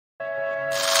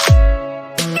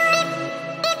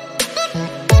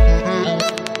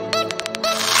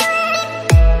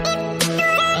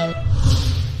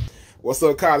What's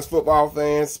up, college football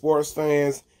fans, sports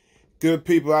fans, good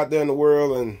people out there in the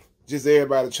world, and just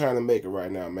everybody trying to make it right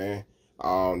now, man.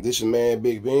 This your man,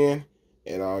 Big Ben,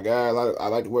 and guys, I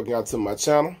like to welcome y'all to my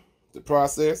channel, The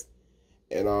Process,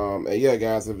 and yeah,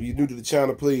 guys, if you're new to the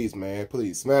channel, please, man,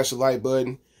 please smash the like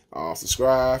button,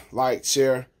 subscribe, like,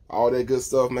 share, all that good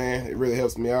stuff, man. It really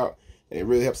helps me out, and it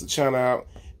really helps the channel out.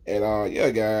 And yeah,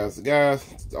 guys,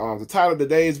 the title of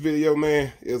today's video,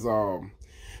 man, is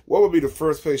what would be the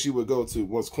first place you would go to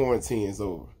once quarantine is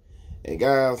over? And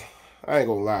guys, I ain't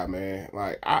gonna lie, man.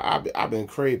 Like I've been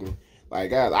craving, like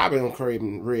guys, I've been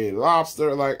craving Red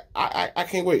Lobster. Like I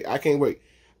can't wait. I can't wait.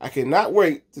 I cannot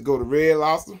wait to go to Red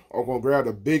Lobster. I'm gonna grab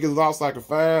the biggest lobster I can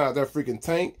find out that freaking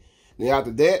tank. Then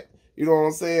after that, you know what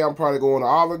I'm saying, I'm probably going to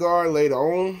Olive Garden later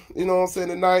on, you know what I'm saying,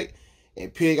 tonight,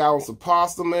 and pick out some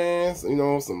pasta, man. You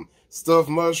know, some stuffed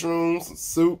mushrooms, some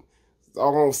soup,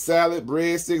 all on salad,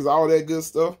 breadsticks, all that good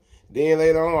stuff. Then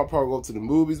later on, I'll probably go to the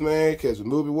movies, man, catch a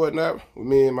movie, whatnot, with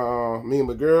me and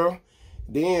my girl.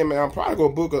 Then, man, I'm probably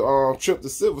gonna book a trip to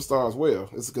Silver Star as well.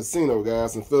 It's a casino,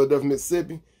 guys, in Philadelphia,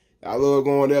 Mississippi. I love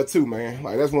going there too, man.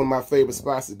 Like, that's one of my favorite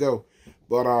spots to go.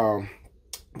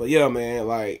 But yeah, man,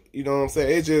 like, you know what I'm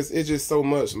saying? It's just so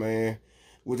much, man,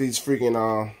 with these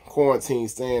freaking quarantine,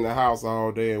 staying in the house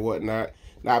all day and whatnot,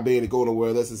 not being able to go nowhere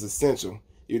unless it's essential,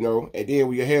 you know. And then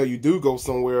when you do go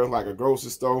somewhere like a grocery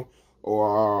store,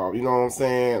 or, you know what I'm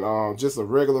saying, just a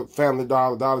regular Family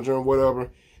Dollar, Dollar General,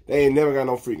 whatever, they ain't never got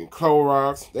no freaking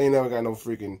Clorox. They ain't never got no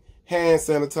freaking hand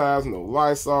sanitizer, no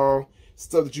Lysol,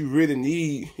 stuff that you really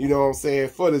need, you know what I'm saying,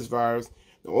 for this virus.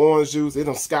 The orange juice, it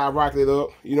done skyrocketed up,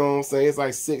 you know what I'm saying, it's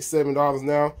like $6, $7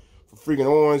 now for freaking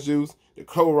orange juice. The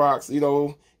Clorox, you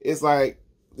know, it's like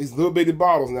these little bitty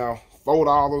bottles now,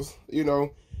 $4, you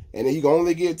know. And then you can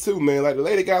only get two, man. Like the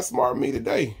lady got smart with me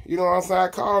today. You know what I'm saying? I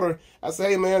called her. I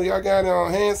said, hey, man, y'all got any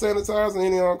hand sanitizer,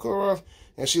 any on Clorox?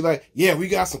 And she like, yeah, we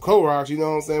got some Clorox. You know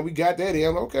what I'm saying? We got that in.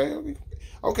 I'm like,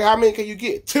 okay, how many can you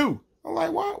get? Two. I'm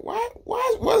like,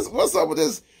 what's up with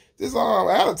this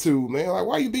attitude, man? Like,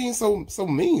 why you being so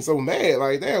mean, so mad?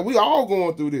 Like, damn, we all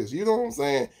going through this. You know what I'm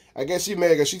saying? I guess she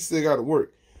mad because she still got to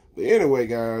work. But anyway,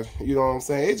 guys, you know what I'm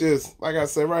saying? It just, like I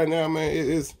said, right now, man,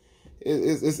 it's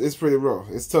pretty rough.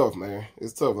 It's tough, man.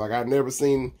 It's tough. Like, I've never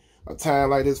seen a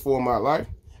time like this for in my life.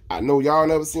 I know y'all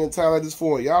never seen a time like this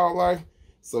for in y'all life.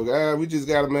 So, guys, we just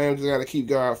gotta keep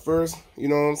God first. You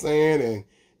know what I'm saying? And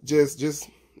just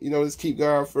you know, just keep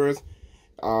God first.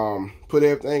 Put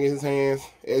everything in His hands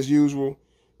as usual.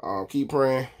 Keep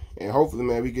praying, and hopefully,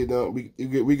 man, we get done.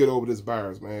 We get over this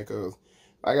virus, man. Because,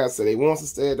 like I said, they want us to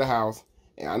stay at the house.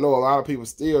 And I know a lot of people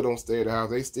still don't stay at the house.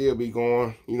 They still be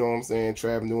going, you know what I'm saying,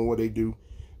 traveling, doing what they do.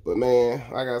 But, man,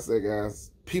 like I said, guys,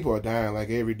 people are dying, like,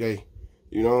 every day.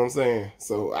 You know what I'm saying?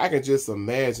 So I can just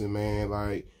imagine, man,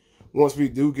 like, once we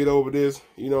do get over this,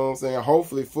 you know what I'm saying,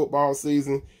 hopefully football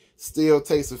season still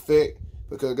takes effect.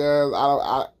 Because, guys,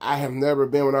 I have never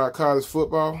been without college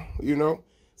football, you know.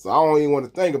 So I don't even want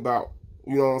to think about,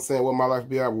 you know what I'm saying, what my life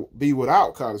would be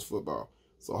without college football.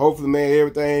 So hopefully, man,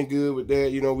 everything good with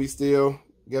that. You know, we still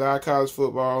get our college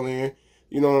football in,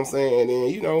 you know what I'm saying? And then,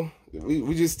 you know,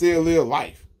 we just still live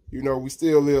life. You know, we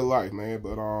still live life, man.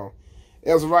 But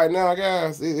as of right now,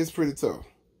 guys, it's pretty tough.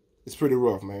 It's pretty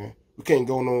rough, man. We can't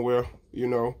go nowhere, you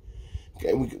know.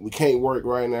 We can't work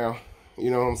right now, you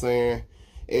know what I'm saying?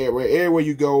 Everywhere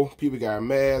you go, people got a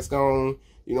mask on,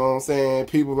 you know what I'm saying?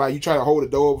 People, like, you try to hold the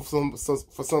door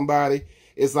for somebody,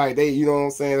 it's like they, you know what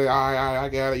I'm saying, like, I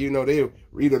got it, you know,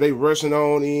 either they rushing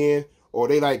on in, or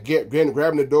they like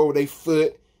grabbing the door with their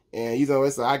foot, and you know,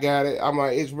 it's like, I got it. I'm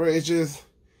like, it's just,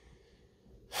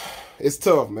 it's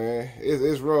tough, man.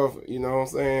 It's rough, you know what I'm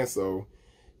saying? So,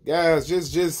 guys,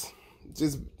 just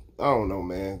I don't know,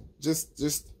 man. Just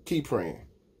keep praying,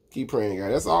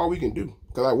 guys. That's all we can do.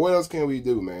 Cause like, what else can we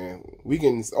do, man? We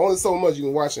can only so much you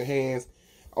can wash your hands,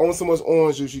 only so much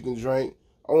orange juice you can drink,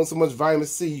 only so much vitamin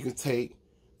C you can take.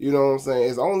 You know what I'm saying?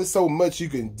 It's only so much you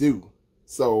can do.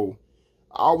 So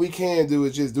all we can do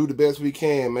is just do the best we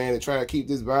can, man, to try to keep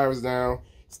this virus down.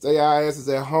 Stay our asses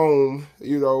at home,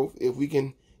 you know, if we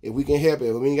can help it.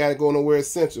 If we ain't got to go nowhere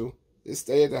essential, just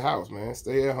stay at the house, man.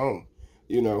 Stay at home,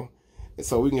 you know. And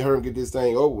so we can hurry and get this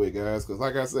thing over with, guys. Because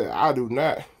like I said, I do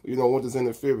not, you know, want this to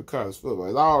interfere with college football.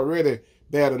 It's already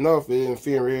bad enough it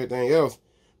interfering with everything else.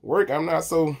 Work, I'm not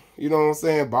so, you know what I'm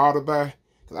saying, bothered by.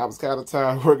 Because I was kind of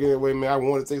tired of working that way, man. I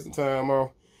wanted to take some time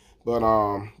off.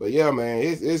 But yeah, man,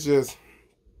 it's just,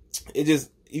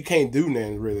 you can't do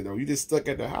nothing really, though. You just stuck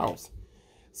at the house.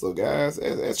 So, guys,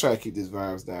 let's try to keep this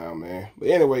virus down, man. But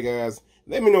anyway, guys,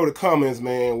 let me know in the comments,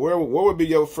 man, what would be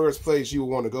your first place you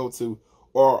would want to go to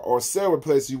or several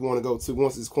places you want to go to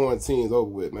once this quarantine is over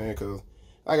with, man. Because,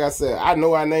 like I said, I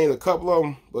know I named a couple of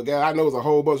them, but guys, I know there's a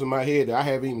whole bunch in my head that I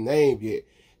haven't even named yet.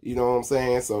 You know what I'm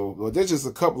saying? So, well, there's just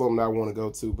a couple of them that I want to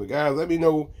go to. But, guys, let me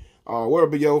know where will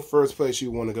be your first place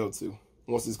you want to go to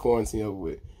once this quarantine over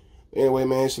with. Anyway,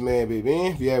 man, it's your man, Big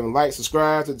Ben. If you haven't liked,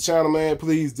 subscribed to the channel, man,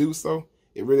 please do so.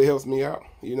 It really helps me out,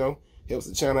 you know. Helps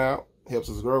the channel out, helps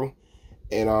us grow.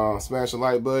 And smash the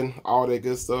like button, all that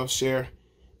good stuff, share.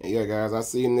 And yeah, guys, I'll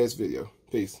see you in the next video.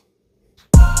 Peace.